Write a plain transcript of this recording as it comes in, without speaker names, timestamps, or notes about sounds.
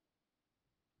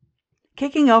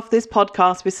Kicking off this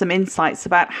podcast with some insights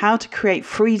about how to create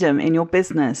freedom in your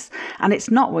business, and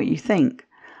it's not what you think.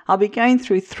 I'll be going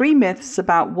through 3 myths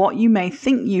about what you may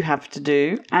think you have to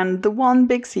do and the one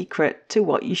big secret to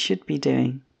what you should be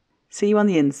doing. See you on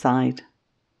the inside.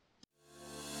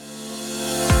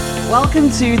 Welcome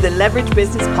to the Leverage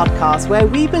Business Podcast, where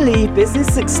we believe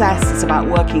business success is about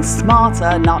working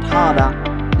smarter, not harder.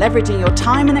 Leveraging your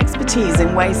time and expertise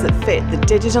in ways that fit the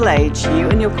digital age you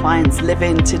and your clients live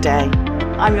in today.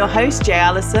 I'm your host, Jay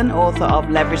Allison, author of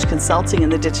Leverage Consulting in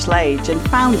the Digital Age and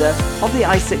founder of the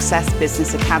iSuccess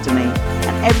Business Academy.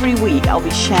 And every week I'll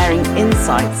be sharing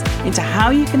insights into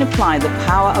how you can apply the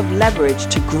power of leverage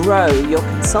to grow your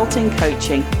consulting,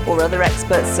 coaching, or other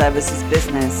expert services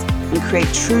business and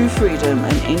create true freedom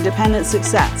and independent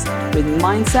success with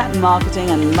mindset, marketing,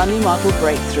 and money model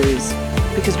breakthroughs.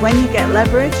 Because when you get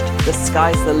leveraged, the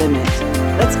sky's the limit.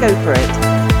 Let's go for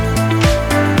it.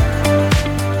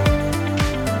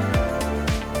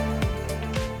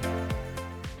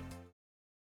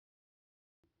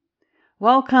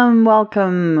 Welcome.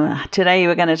 Today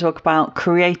we're going to talk about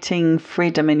creating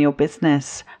freedom in your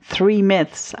business, 3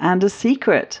 myths and a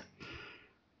secret.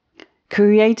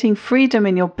 Creating freedom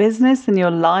in your business and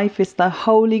your life is the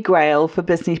holy grail for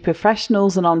business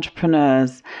professionals and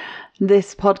entrepreneurs.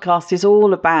 This podcast is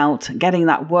all about getting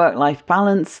that work-life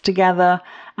balance together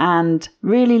and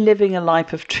really living a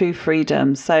life of true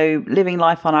freedom. So living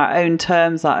life on our own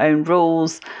terms, our own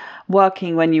rules,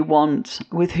 working when you want,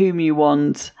 with whom you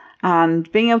want,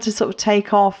 and being able to sort of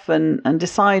take off and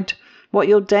decide what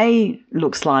your day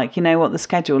looks like, what the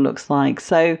schedule looks like.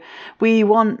 So we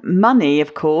want money,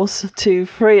 of course, to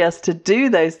free us to do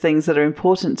those things that are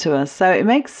important to us. So it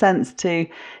makes sense to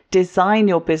design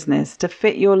your business to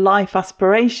fit your life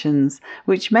aspirations,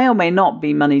 which may or may not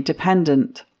be money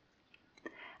dependent.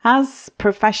 As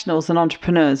professionals and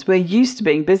entrepreneurs, we're used to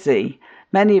being busy.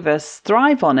 Many of us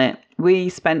thrive on it. We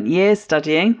spent years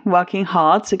studying, working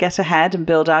hard to get ahead and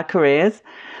build our careers,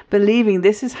 believing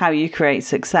this is how you create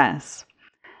success.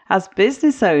 As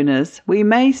business owners, we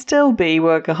may still be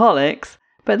workaholics,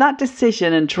 but that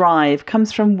decision and drive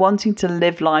comes from wanting to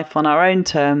live life on our own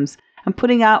terms and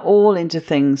putting our all into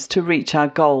things to reach our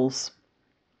goals.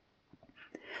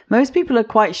 Most people are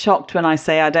quite shocked when I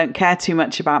say I don't care too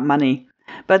much about money.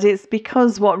 But it's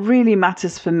because what really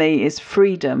matters for me is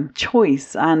freedom,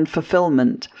 choice, and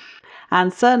fulfillment.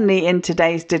 And certainly in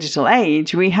today's digital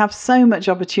age, we have so much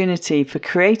opportunity for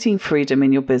creating freedom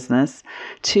in your business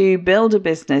to build a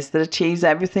business that achieves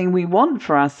everything we want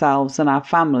for ourselves and our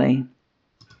family.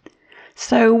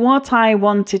 So what I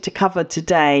wanted to cover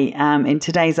today in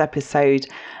today's episode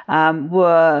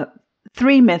were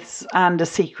 3 myths and a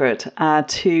secret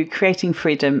to creating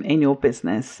freedom in your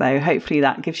business. So hopefully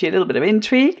that gives you a little bit of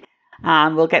intrigue,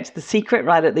 and we'll get to the secret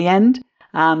right at the end.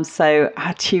 So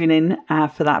tune in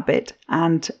for that bit.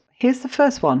 And here's the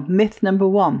first one. Myth number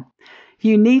 1.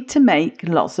 You need to make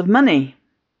lots of money.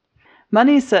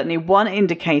 Money is certainly one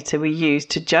indicator we use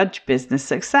to judge business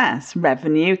success.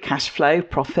 Revenue, cash flow,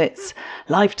 profits,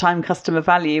 lifetime customer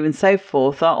value, and so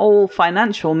forth are all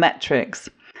financial metrics.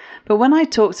 But when I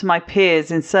talk to my peers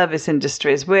in service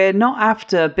industries, we're not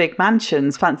after big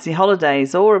mansions, fancy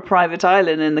holidays, or a private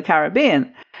island in the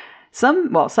Caribbean.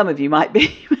 Some of you might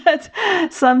be, but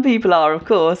some people are, of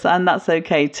course, and that's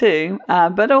okay too.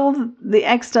 But all the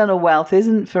external wealth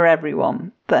isn't for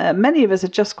everyone. Many of us are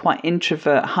just quite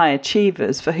introvert high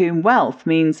achievers for whom wealth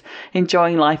means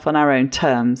enjoying life on our own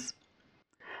terms.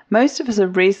 Most of us are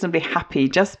reasonably happy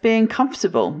just being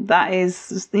comfortable. That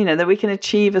is, that we can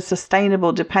achieve a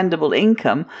sustainable, dependable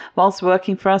income whilst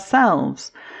working for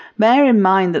ourselves. Bear in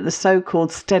mind that the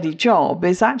so-called steady job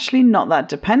is actually not that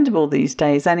dependable these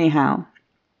days anyhow.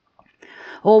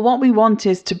 Or what we want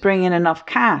is to bring in enough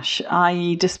cash,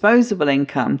 i.e. disposable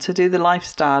income, to do the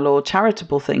lifestyle or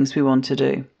charitable things we want to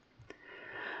do.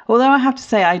 Although I have to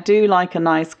say I do like a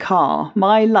nice car,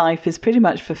 my life is pretty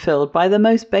much fulfilled by the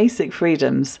most basic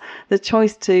freedoms. The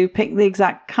choice to pick the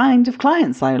exact kind of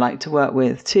clients I like to work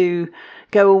with, to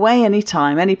go away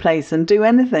anytime, any place and do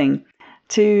anything,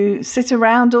 to sit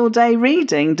around all day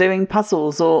reading, doing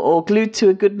puzzles or glued to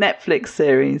a good Netflix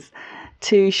series,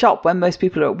 to shop when most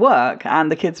people are at work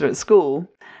and the kids are at school,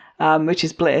 which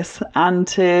is bliss, and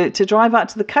to drive out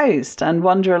to the coast and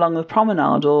wander along the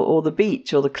promenade or the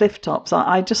beach or the cliff tops.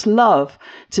 I just love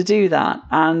to do that,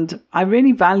 and I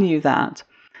really value that.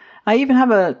 I even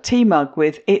have a tea mug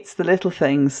with "It's the Little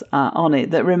Things" on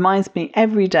it that reminds me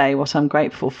every day what I'm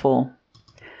grateful for.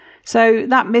 So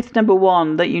that myth number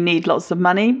 1, that you need lots of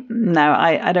money, no,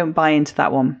 I don't buy into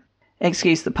that one.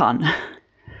 Excuse the pun.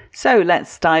 So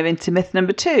let's dive into myth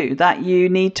number 2, that you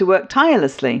need to work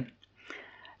tirelessly.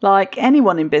 Like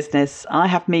anyone in business, I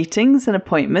have meetings and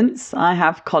appointments, I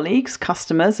have colleagues,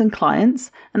 customers and clients,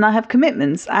 and I have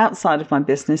commitments outside of my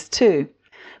business too.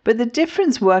 But the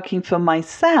difference working for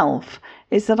myself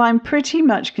is that I'm pretty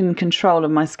much in control of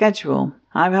my schedule.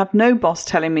 I have no boss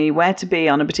telling me where to be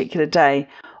on a particular day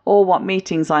or what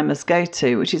meetings I must go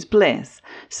to, which is bliss.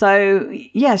 So,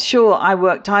 yes, sure, I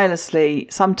work tirelessly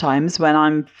sometimes when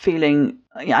I'm feeling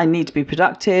I need to be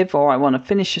productive or I want to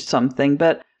finish something,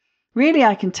 but really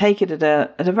I can take it at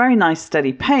a very nice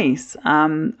steady pace,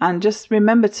 and just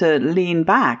remember to lean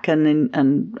back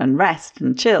and rest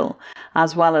and chill,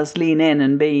 as well as lean in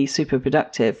and be super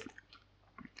productive.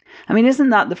 I mean, isn't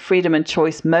that the freedom and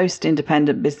choice most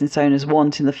independent business owners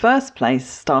want in the first place,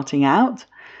 starting out?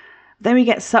 Then we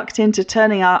get sucked into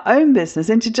turning our own business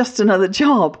into just another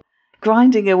job,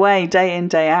 grinding away day in,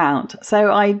 day out.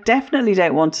 So I definitely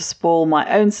don't want to spoil my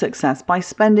own success by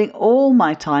spending all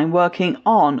my time working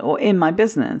on or in my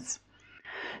business.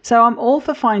 So I'm all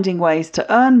for finding ways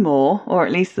to earn more, or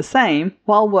at least the same,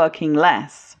 while working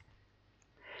less.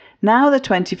 Now, the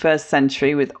 21st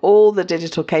century, with all the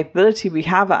digital capability we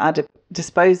have at our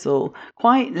disposal,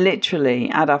 quite literally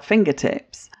at our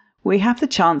fingertips, we have the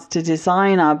chance to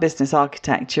design our business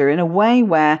architecture in a way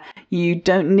where you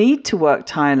don't need to work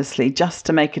tirelessly just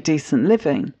to make a decent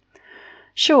living.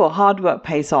 Sure, hard work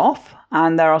pays off,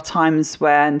 and there are times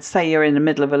when, say you're in the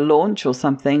middle of a launch or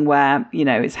something where,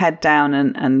 it's head down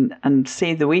and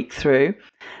see the week through.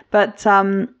 But,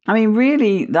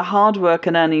 really, the hard work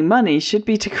and earning money should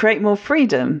be to create more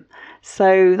freedom.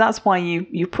 So that's why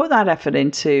you put that effort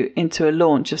into a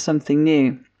launch of something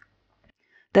new.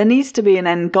 There needs to be an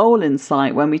end goal in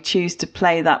sight when we choose to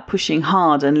play that pushing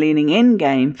hard and leaning in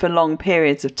game for long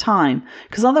periods of time,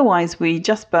 because otherwise we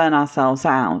just burn ourselves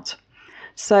out.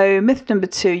 So myth number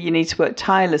 2, you need to work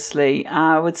tirelessly.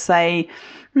 I would say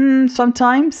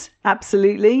sometimes,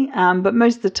 absolutely, but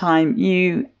most of the time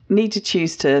you need to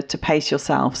choose to pace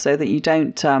yourself so that you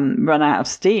don't run out of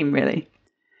steam, really.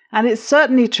 And it's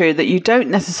certainly true that you don't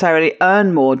necessarily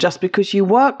earn more just because you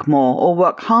work more or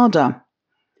work harder.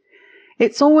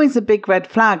 It's always a big red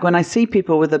flag when I see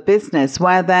people with a business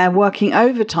where they're working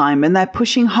overtime and they're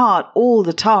pushing hard all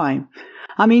the time.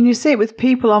 I mean, you see it with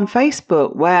people on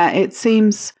Facebook where it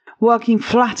seems working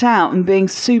flat out and being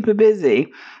super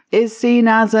busy is seen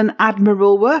as an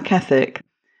admirable work ethic.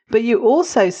 But you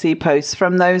also see posts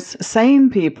from those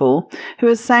same people who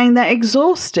are saying they're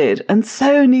exhausted and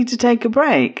so need to take a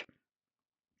break.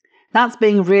 That's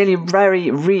being really very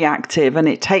reactive, and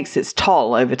it takes its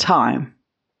toll over time.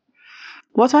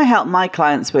 What I help my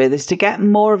clients with is to get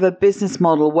more of a business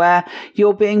model where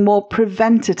you're being more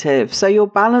preventative. So you're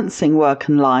balancing work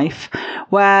and life,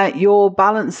 where you're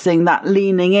balancing that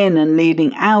leaning in and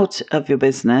leaning out of your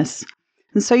business.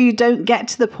 And so you don't get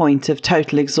to the point of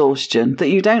total exhaustion, that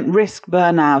you don't risk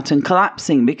burnout and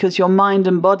collapsing because your mind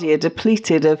and body are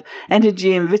depleted of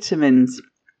energy and vitamins.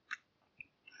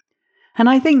 And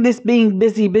I think this being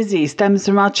busy stems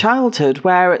from our childhood,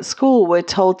 where at school we're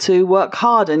told to work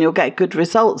hard and you'll get good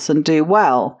results and do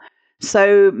well.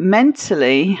 So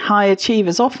mentally, high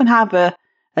achievers often have a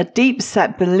deep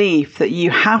set belief that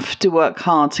you have to work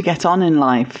hard to get on in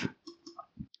life.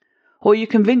 Or you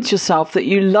convince yourself that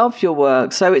you love your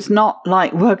work, so it's not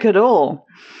like work at all.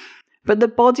 But the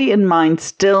body and mind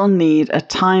still need a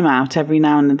time out every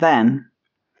now and then.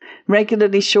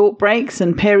 Regularly short breaks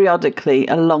and periodically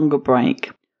a longer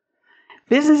break.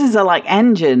 Businesses are like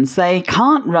engines. They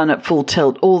can't run at full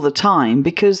tilt all the time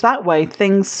because that way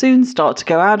things soon start to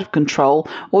go out of control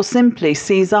or simply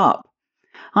seize up.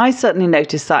 I certainly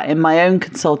noticed that in my own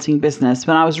consulting business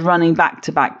when I was running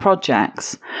back-to-back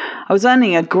projects. I was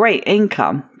earning a great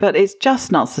income, but it's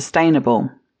just not sustainable.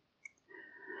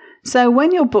 So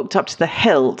when you're booked up to the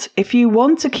hilt, if you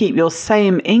want to keep your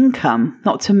same income,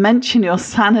 not to mention your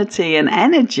sanity and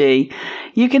energy,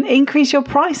 you can increase your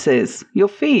prices, your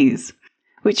fees,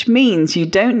 which means you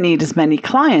don't need as many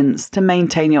clients to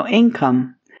maintain your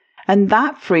income. And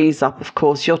that frees up, of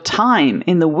course, your time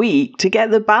in the week to get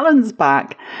the balance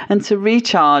back and to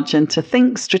recharge and to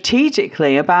think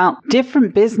strategically about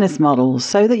different business models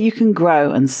so that you can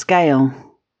grow and scale.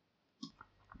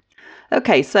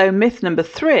 Okay, so myth number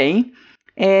 3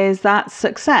 is that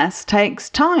success takes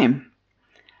time.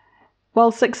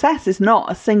 Well, success is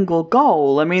not a single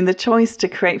goal. I mean, the choice to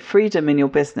create freedom in your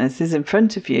business is in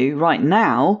front of you right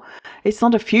now. It's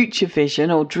not a future vision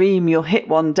or dream you'll hit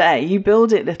one day. You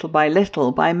build it little by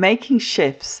little by making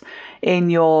shifts in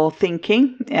your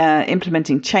thinking,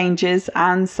 implementing changes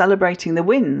and celebrating the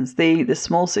wins, the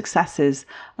small successes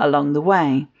along the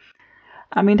way.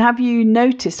 I mean, have you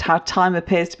noticed how time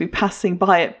appears to be passing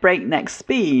by at breakneck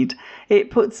speed? It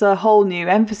puts a whole new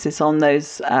emphasis on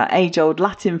those age-old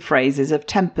Latin phrases of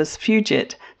tempus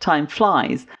fugit, time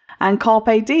flies, and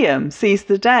carpe diem, seize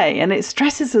the day, and it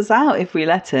stresses us out if we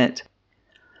let it.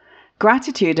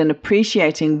 Gratitude and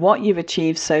appreciating what you've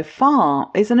achieved so far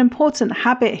is an important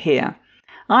habit here.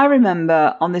 I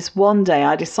remember on this one day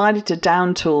I decided to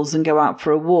down tools and go out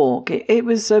for a walk. It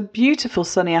was a beautiful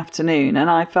sunny afternoon, and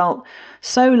I felt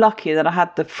so lucky that I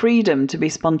had the freedom to be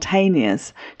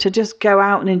spontaneous, to just go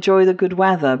out and enjoy the good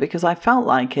weather because I felt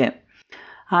like it.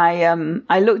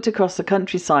 I looked across the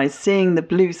countryside, seeing the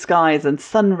blue skies and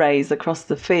sun rays across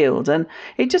the field, and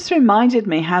it just reminded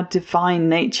me how divine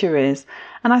nature is.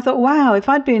 And I thought, wow, if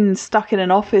I'd been stuck in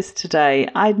an office today,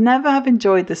 I'd never have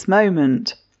enjoyed this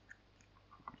moment.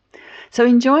 So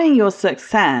enjoying your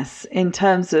success in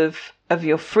terms of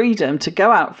your freedom to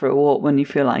go out for a walk when you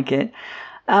feel like it,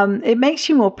 it makes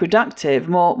you more productive,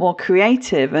 more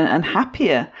creative and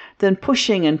happier than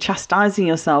pushing and chastising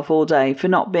yourself all day for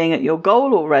not being at your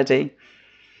goal already.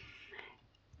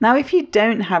 Now, if you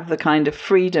don't have the kind of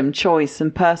freedom, choice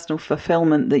and personal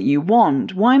fulfillment that you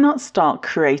want, why not start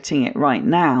creating it right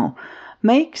now?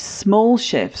 Make small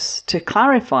shifts to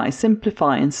clarify,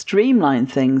 simplify and streamline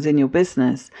things in your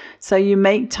business so you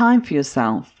make time for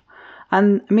yourself.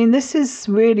 And I mean, this is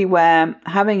really where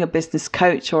having a business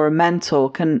coach or a mentor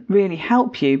can really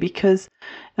help you, because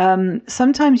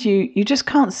sometimes you just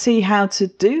can't see how to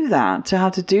do that, how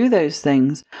to do those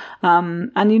things.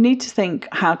 And you need to think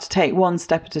how to take one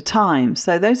step at a time.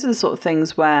 So those are the sort of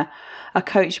things where a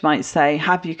coach might say,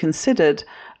 have you considered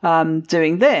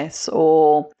doing this?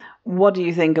 Or what do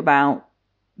you think about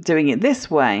doing it this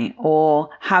way? Or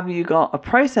have you got a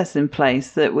process in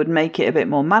place that would make it a bit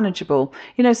more manageable?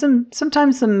 You know,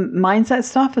 sometimes some mindset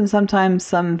stuff and sometimes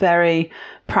some very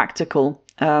practical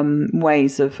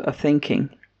ways of thinking.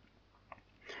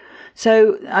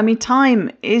 So, I mean,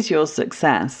 time is your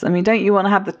success. I mean, don't you want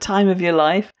to have the time of your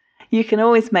life? You can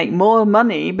always make more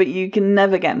money, but you can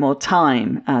never get more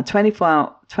time.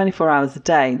 24 hours a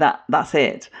day, that's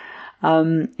it.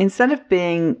 Instead of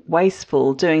being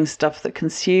wasteful doing stuff that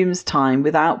consumes time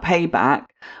without payback,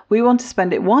 we want to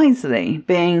spend it wisely,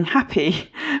 being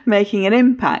happy, making an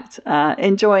impact,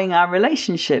 enjoying our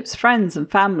relationships, friends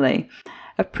and family,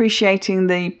 appreciating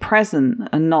the present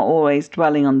and not always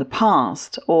dwelling on the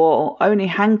past or only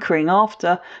hankering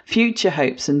after future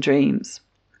hopes and dreams.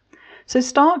 So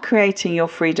start creating your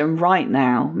freedom right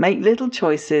now. Make little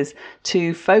choices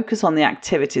to focus on the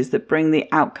activities that bring the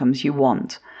outcomes you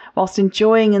want, whilst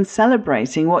enjoying and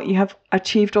celebrating what you have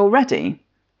achieved already.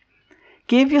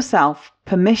 Give yourself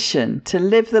permission to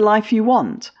live the life you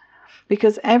want,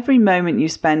 because every moment you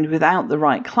spend without the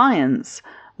right clients,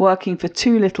 working for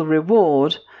too little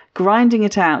reward, grinding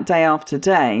it out day after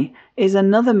day, is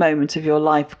another moment of your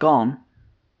life gone.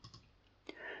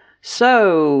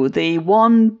 So, the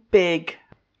one big,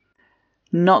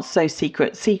 not so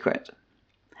secret.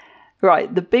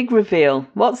 Right, the big reveal.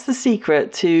 What's the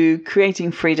secret to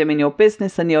creating freedom in your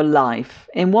business and your life?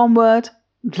 In one word,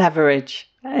 leverage.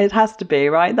 It has to be,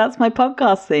 right? That's my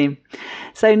podcast theme.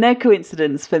 So no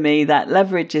coincidence for me that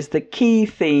leverage is the key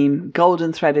theme,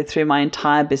 golden threaded through my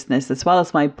entire business, as well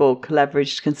as my book,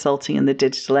 Leveraged Consulting in the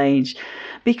Digital Age,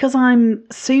 because I'm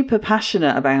super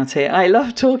passionate about it. I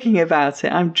love talking about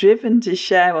it. I'm driven to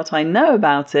share what I know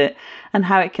about it and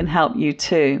how it can help you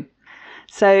too.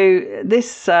 So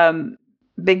this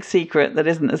big secret that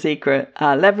isn't a secret,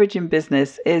 leverage in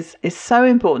business is so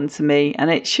important to me, and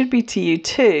it should be to you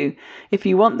too if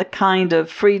you want the kind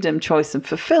of freedom, choice and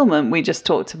fulfillment we just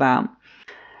talked about.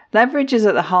 Leverage is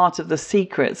at the heart of the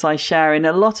secrets I share in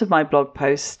a lot of my blog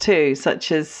posts too,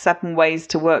 such as 7 ways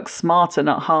to work smarter,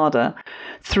 not harder,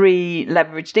 3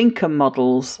 leveraged income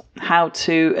models, how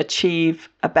to achieve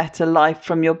a better life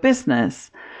from your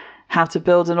business, how to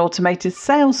build an automated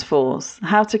sales force,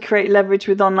 how to create leverage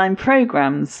with online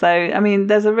programs. So, I mean,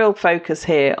 there's a real focus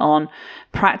here on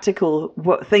practical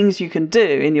things you can do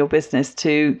in your business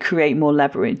to create more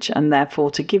leverage and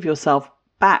therefore to give yourself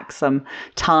back some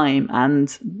time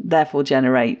and therefore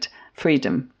generate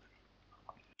freedom.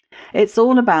 It's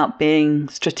all about being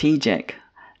strategic,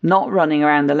 not running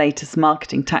around the latest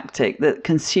marketing tactic that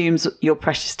consumes your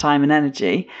precious time and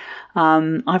energy.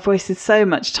 I've wasted so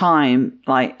much time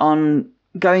on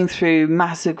going through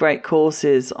massive great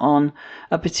courses on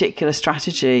a particular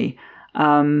strategy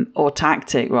or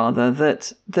tactic rather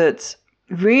that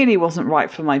really wasn't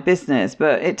right for my business,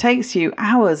 but it takes you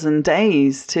hours and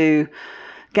days to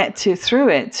get through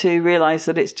it to realize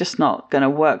that it's just not going to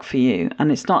work for you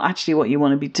and it's not actually what you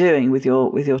want to be doing with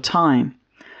your time.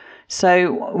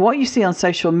 So what you see on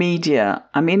social media,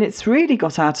 I mean, it's really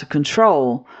got out of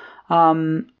control.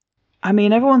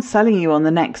 Everyone's selling you on the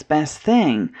next best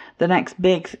thing, the next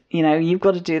big, you've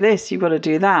got to do this, you've got to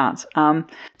do that.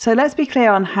 So let's be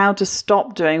clear on how to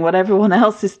stop doing what everyone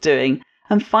else is doing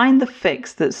and find the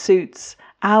fix that suits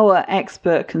our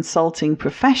expert consulting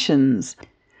professions.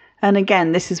 And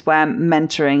again, this is where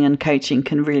mentoring and coaching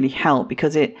can really help,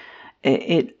 because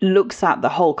it looks at the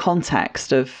whole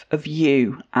context of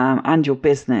you and your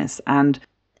business and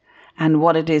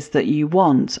what it is that you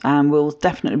want. And we'll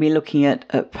definitely be looking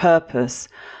at purpose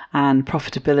and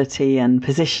profitability and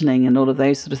positioning and all of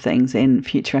those sort of things in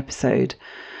future episode.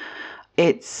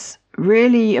 It's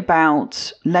really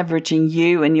about leveraging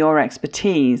you and your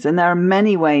expertise. And there are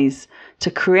many ways to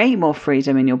create more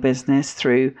freedom in your business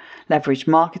through leverage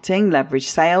marketing, leverage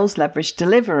sales, leverage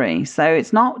delivery. So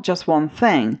it's not just one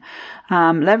thing.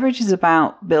 Leverage is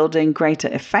about building greater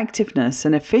effectiveness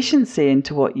and efficiency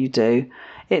into what you do.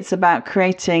 It's about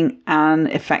creating an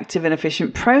effective and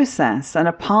efficient process and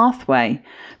a pathway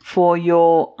for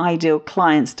your ideal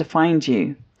clients to find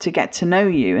you, to get to know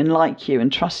you and like you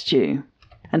and trust you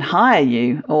and hire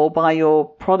you or buy your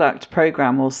product,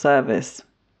 program or service.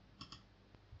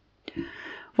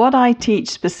 What I teach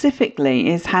specifically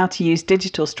is how to use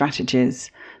digital strategies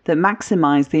that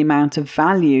maximize the amount of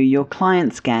value your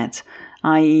clients get,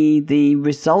 i.e. the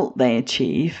result they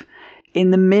achieve,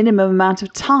 in the minimum amount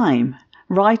of time,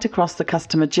 right across the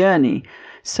customer journey.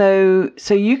 So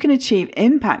you can achieve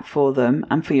impact for them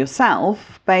and for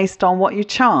yourself based on what you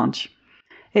charge.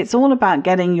 It's all about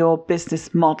getting your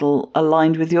business model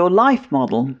aligned with your life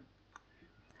model.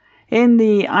 In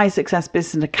the iSuccess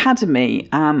Business Academy,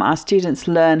 our students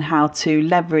learn how to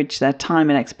leverage their time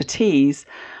and expertise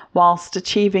whilst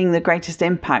achieving the greatest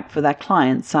impact for their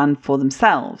clients and for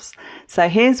themselves. So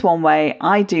here's one way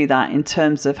I do that in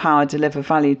terms of how I deliver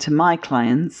value to my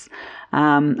clients.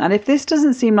 And if this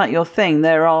doesn't seem like your thing,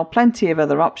 there are plenty of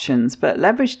other options, but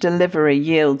leverage delivery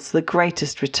yields the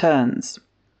greatest returns.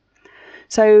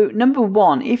 So number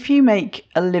one, if you make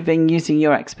a living using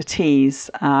your expertise,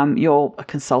 you're a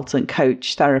consultant,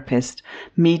 coach, therapist,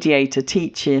 mediator,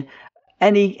 teacher,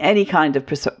 any kind of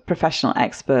professional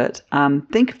expert,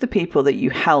 think of the people that you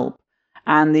help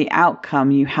and the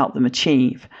outcome you help them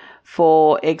achieve.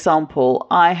 For example,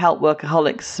 I help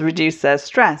workaholics reduce their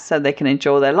stress so they can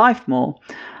enjoy their life more.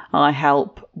 I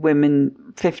help women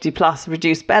 50 plus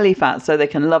reduce belly fat so they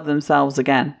can love themselves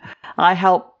again. I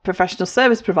help professional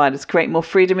service providers create more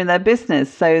freedom in their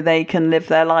business so they can live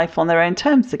their life on their own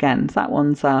terms again. So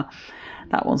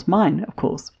that one's mine, of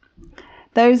course.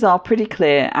 Those are pretty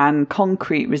clear and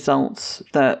concrete results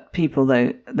that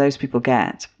those people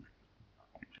get.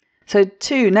 So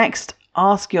next,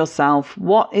 ask yourself,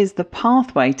 what is the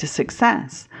pathway to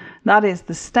success? That is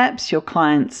the steps your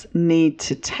clients need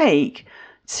to take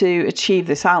to achieve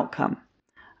this outcome.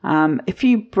 If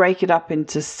you break it up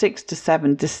into 6 to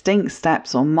 7 distinct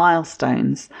steps or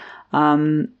milestones,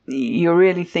 you're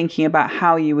really thinking about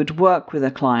how you would work with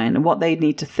a client and what they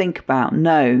need to think about,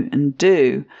 know, and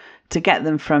do to get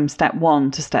them from step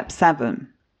 1 to step 7,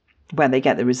 where they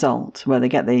get the result, where they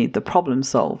get the problem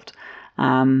solved.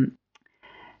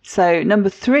 So number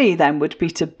 3 then would be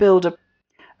to build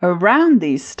around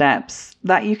these steps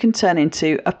that you can turn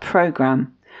into a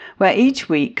program where each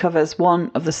week covers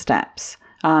one of the steps.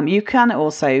 You can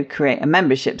also create a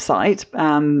membership site,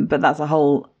 but that's a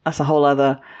whole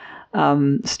other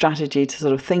strategy to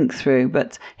sort of think through.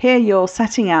 But here you're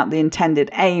setting out the intended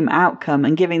aim, outcome,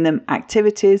 and giving them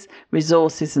activities,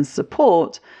 resources, and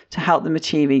support to help them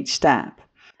achieve each step.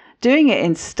 Doing it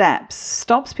in steps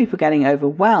stops people getting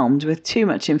overwhelmed with too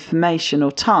much information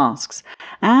or tasks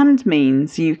and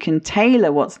means you can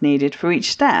tailor what's needed for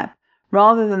each step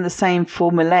rather than the same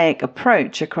formulaic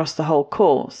approach across the whole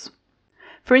course.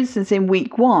 For instance, in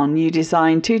week 1, you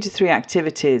design 2 to 3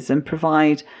 activities and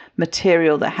provide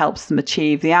material that helps them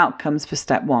achieve the outcomes for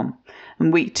step 1.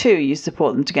 And week 2, you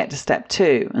support them to get to step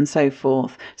 2 and so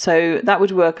forth. So that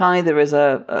would work either as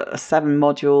a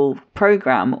 7-module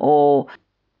program or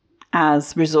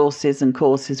as resources and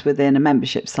courses within a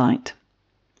membership site.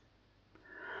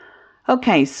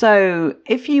 Okay, so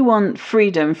if you want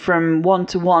freedom from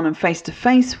one-to-one and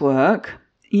face-to-face work,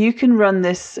 you can run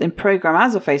this in program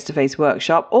as a face-to-face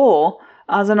workshop or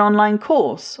as an online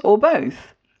course or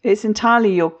both. It's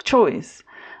entirely your choice.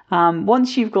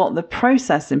 Once you've got the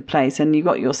process in place and you've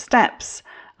got your steps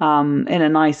in a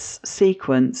nice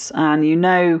sequence and you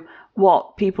know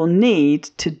what people need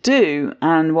to do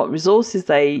and what resources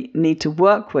they need to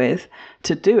work with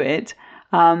to do it,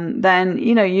 then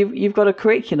you've got a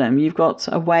curriculum. You've got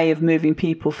a way of moving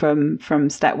people from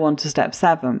step 1 to step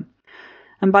 7.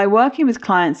 And by working with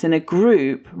clients in a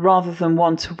group rather than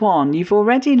one-to-one, you've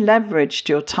already leveraged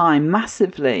your time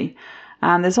massively.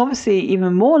 And there's obviously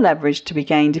even more leverage to be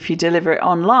gained if you deliver it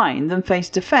online than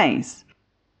face-to-face.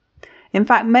 In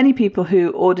fact, many people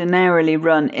who ordinarily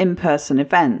run in-person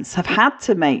events have had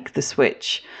to make the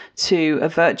switch to a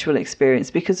virtual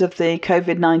experience because of the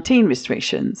COVID-19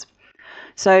 restrictions.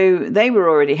 So they were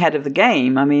already ahead of the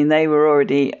game. I mean, they were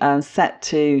already set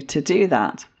to do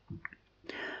that.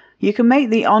 You can make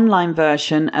the online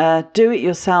version a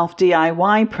do-it-yourself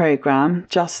DIY program,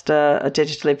 just a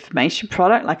digital information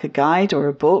product like a guide or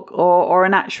a book, or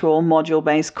an actual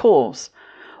module-based course.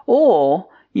 Or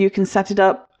you can set it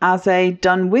up as a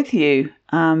done-with-you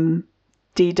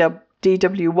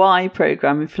DWY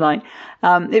program, if you like.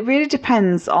 It really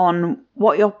depends on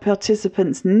what your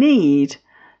participants need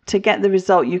to get the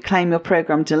result you claim your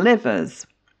program delivers.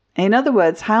 In other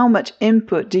words, how much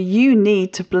input do you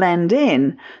need to blend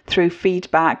in through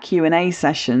feedback, Q&A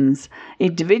sessions,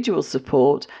 individual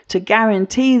support to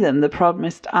guarantee them the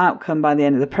promised outcome by the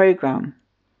end of the program?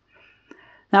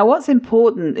 Now, what's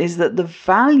important is that the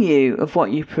value of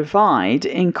what you provide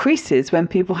increases when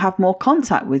people have more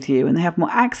contact with you and they have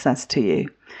more access to you.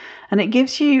 And it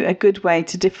gives you a good way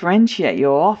to differentiate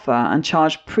your offer and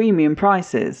charge premium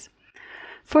prices.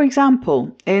 For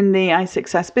example, in the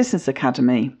iSuccess Business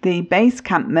Academy, the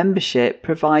Basecamp membership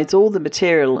provides all the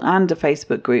material and a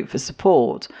Facebook group for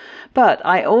support, but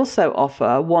I also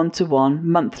offer one-to-one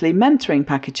monthly mentoring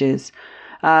packages,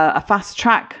 a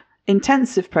fast-track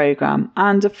intensive program,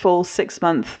 and a full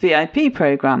 6-month VIP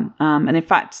program. And in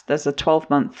fact, there's a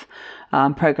 12-month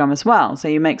program as well. So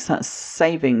you make such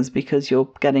savings because you're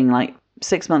getting like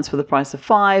 6 months for the price of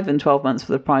 5 and 12 months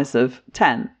for the price of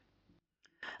 10.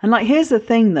 And here's the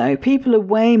thing though, people are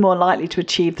way more likely to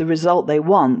achieve the result they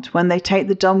want when they take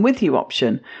the done with you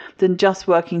option than just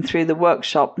working through the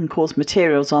workshop and course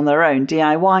materials on their own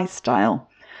DIY style.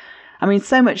 I mean,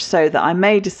 so much so that I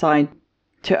may decide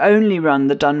to only run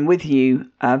the done with you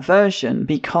version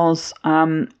because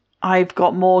I've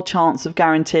got more chance of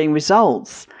guaranteeing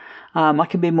results. I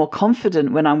can be more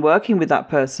confident when I'm working with that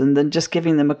person than just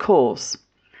giving them a course.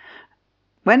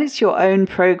 When it's your own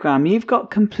program, you've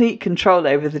got complete control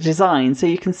over the design. So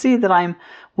you can see that I'm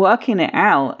working it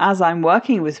out as I'm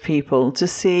working with people to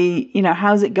see,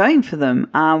 how's it going for them?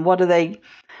 What are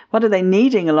they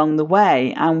needing along the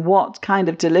way? And what kind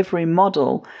of delivery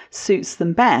model suits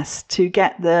them best to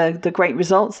get the great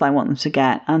results I want them to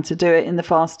get and to do it in the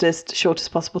fastest,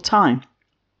 shortest possible time?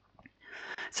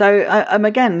 So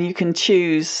again, you can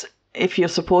choose. If you're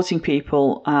supporting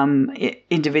people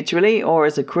individually or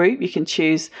as a group, you can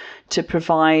choose to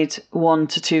provide 1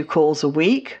 to 2 calls a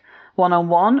week,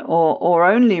 one-on-one, or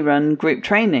only run group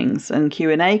trainings and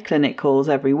Q&A clinic calls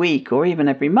every week or even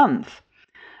every month.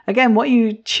 Again, what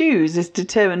you choose is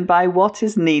determined by what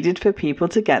is needed for people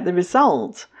to get the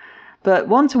result. But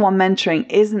one-to-one mentoring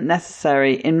isn't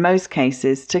necessary in most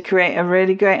cases to create a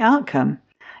really great outcome.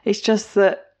 It's just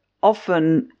that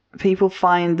often people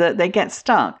find that they get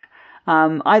stuck.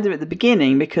 Either at the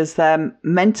beginning because they're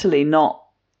mentally not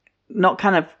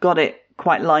kind of got it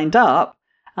quite lined up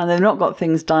and they've not got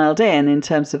things dialed in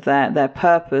terms of their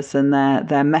purpose and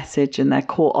their message and their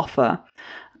core offer,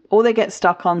 or they get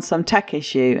stuck on some tech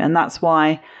issue. And that's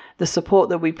why the support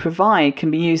that we provide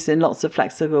can be used in lots of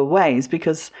flexible ways,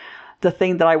 because the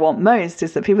thing that I want most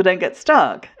is that people don't get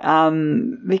stuck.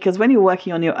 Because when you're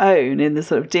working on your own in the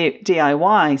sort of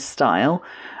DIY style,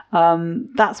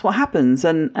 that's what happens,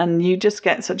 and you just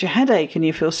get such a headache and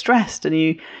you feel stressed and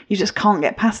you just can't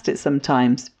get past it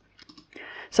sometimes.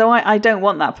 So I don't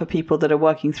want that for people that are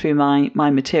working through my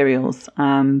materials,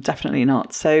 definitely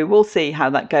not. So we'll see how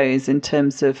that goes in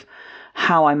terms of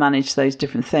how I manage those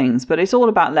different things. But it's all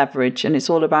about leverage and it's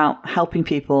all about helping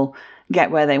people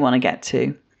get where they want to get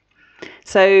to.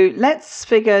 So let's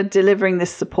figure delivering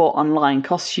this support online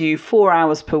costs you 4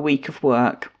 hours per week of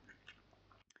work.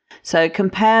 So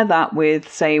compare that with,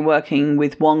 say, working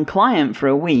with one client for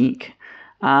a week.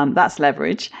 That's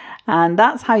leverage. And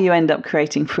that's how you end up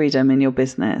creating freedom in your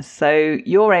business. So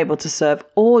you're able to serve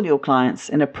all your clients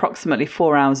in approximately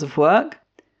 4 hours of work.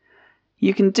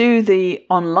 You can do the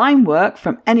online work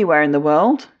from anywhere in the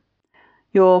world.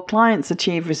 Your clients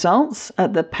achieve results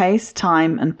at the pace,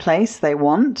 time, and place they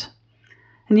want.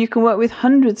 And you can work with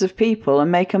hundreds of people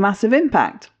and make a massive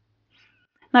impact.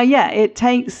 Now, yeah, it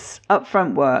takes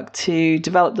upfront work to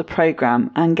develop the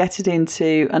program and get it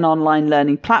into an online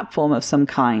learning platform of some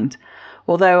kind.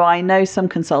 Although I know some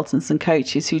consultants and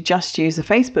coaches who just use a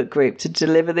Facebook group to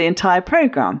deliver the entire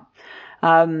program.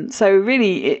 So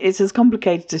really, it's as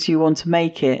complicated as you want to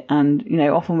make it. And,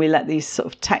 often we let these sort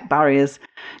of tech barriers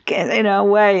get in our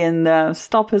way and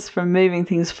stop us from moving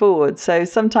things forward. So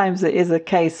sometimes it is a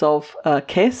case of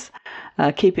KISS,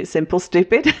 keep it simple,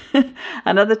 stupid.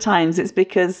 And other times it's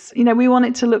because, we want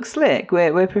it to look slick.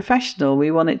 We're professional.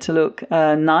 We want it to look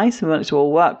nice. We want it to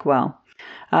all work well.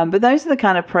 But those are the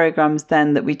kind of programs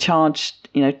then that we charge,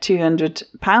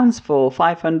 £200 for.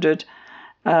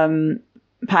 £500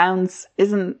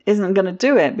 isn't going to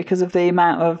do it because of the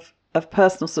amount of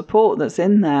personal support that's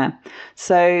in there.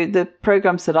 So the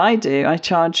programs that I do, I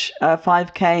charge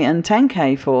 5k and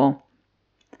 10k for.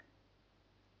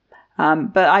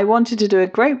 But I wanted to do a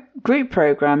great group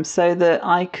program so that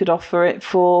I could offer it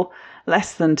for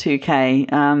less than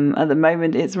 2k. At the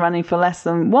moment, it's running for less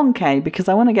than 1k because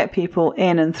I want to get people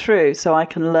in and through so I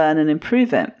can learn and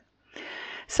improve it.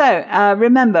 So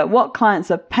remember, what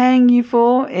clients are paying you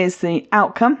for is the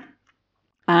outcome,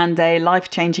 and a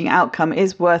life-changing outcome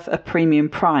is worth a premium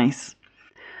price.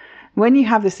 When you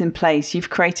have this in place, you've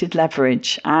created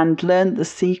leverage and learned the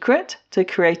secret to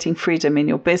creating freedom in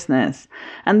your business.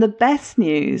 And the best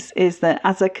news is that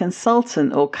as a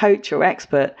consultant or coach or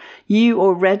expert, you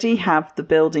already have the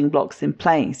building blocks in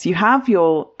place. You have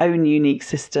your own unique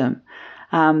system,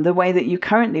 the way that you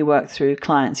currently work through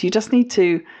clients. You just need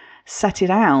to set it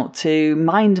out, to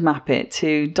mind map it,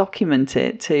 to document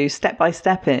it, to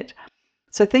step-by-step it.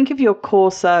 So think of your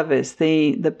core service,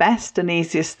 the best and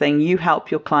easiest thing you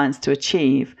help your clients to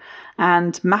achieve,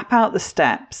 and map out the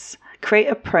steps, create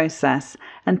a process,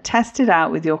 and test it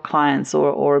out with your clients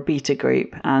or a beta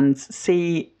group and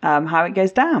see how it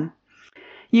goes down.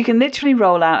 You can literally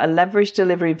roll out a leverage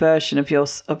delivery version of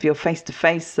your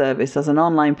face-to-face service as an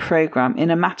online program in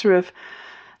a matter of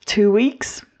 2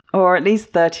 weeks, or at least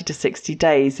 30 to 60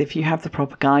 days if you have the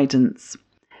proper guidance.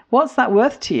 What's that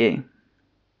worth to you?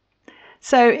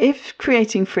 So if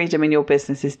creating freedom in your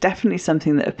business is definitely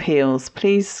something that appeals,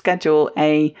 please schedule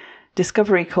a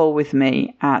discovery call with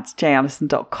me at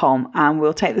jallison.com and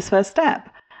we'll take this first step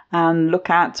and look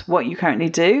at what you currently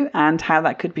do and how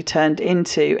that could be turned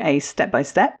into a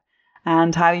step-by-step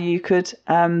and how you could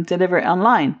deliver it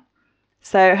online.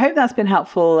 So I hope that's been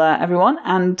helpful, everyone,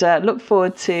 and look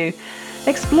forward to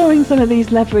exploring some of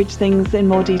these leverage things in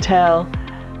more detail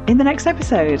in the next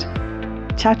episode.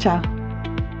 Ciao, ciao.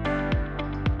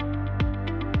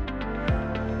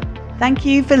 Thank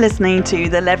you for listening to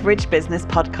the Leverage Business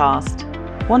Podcast.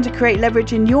 Want to create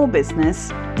leverage in your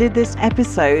business? Did this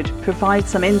episode provide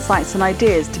some insights and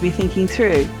ideas to be thinking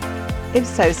through? If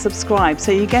so, subscribe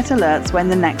so you get alerts when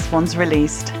the next one's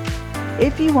released.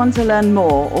 If you want to learn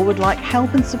more or would like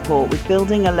help and support with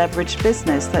building a leveraged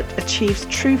business that achieves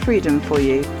true freedom for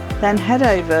you, then head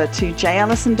over to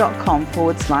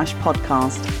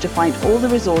jallison.com/podcast to find all the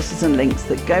resources and links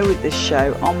that go with this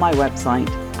show on my website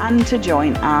and to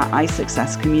join our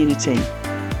iSuccess community.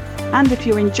 And if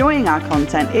you're enjoying our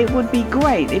content, it would be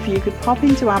great if you could pop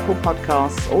into Apple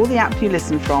Podcasts or the app you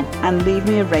listen from and leave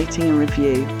me a rating and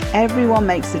review. Everyone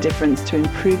makes a difference to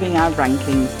improving our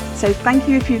rankings. So thank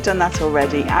you if you've done that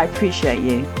already. I appreciate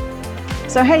you.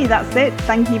 So hey, that's it.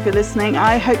 Thank you for listening.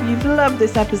 I hope you've loved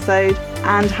this episode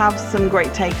and have some great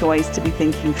takeaways to be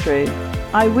thinking through.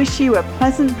 I wish you a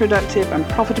pleasant, productive and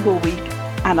profitable week,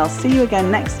 and I'll see you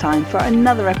again next time for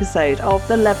another episode of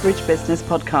the Leverage Business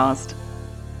Podcast.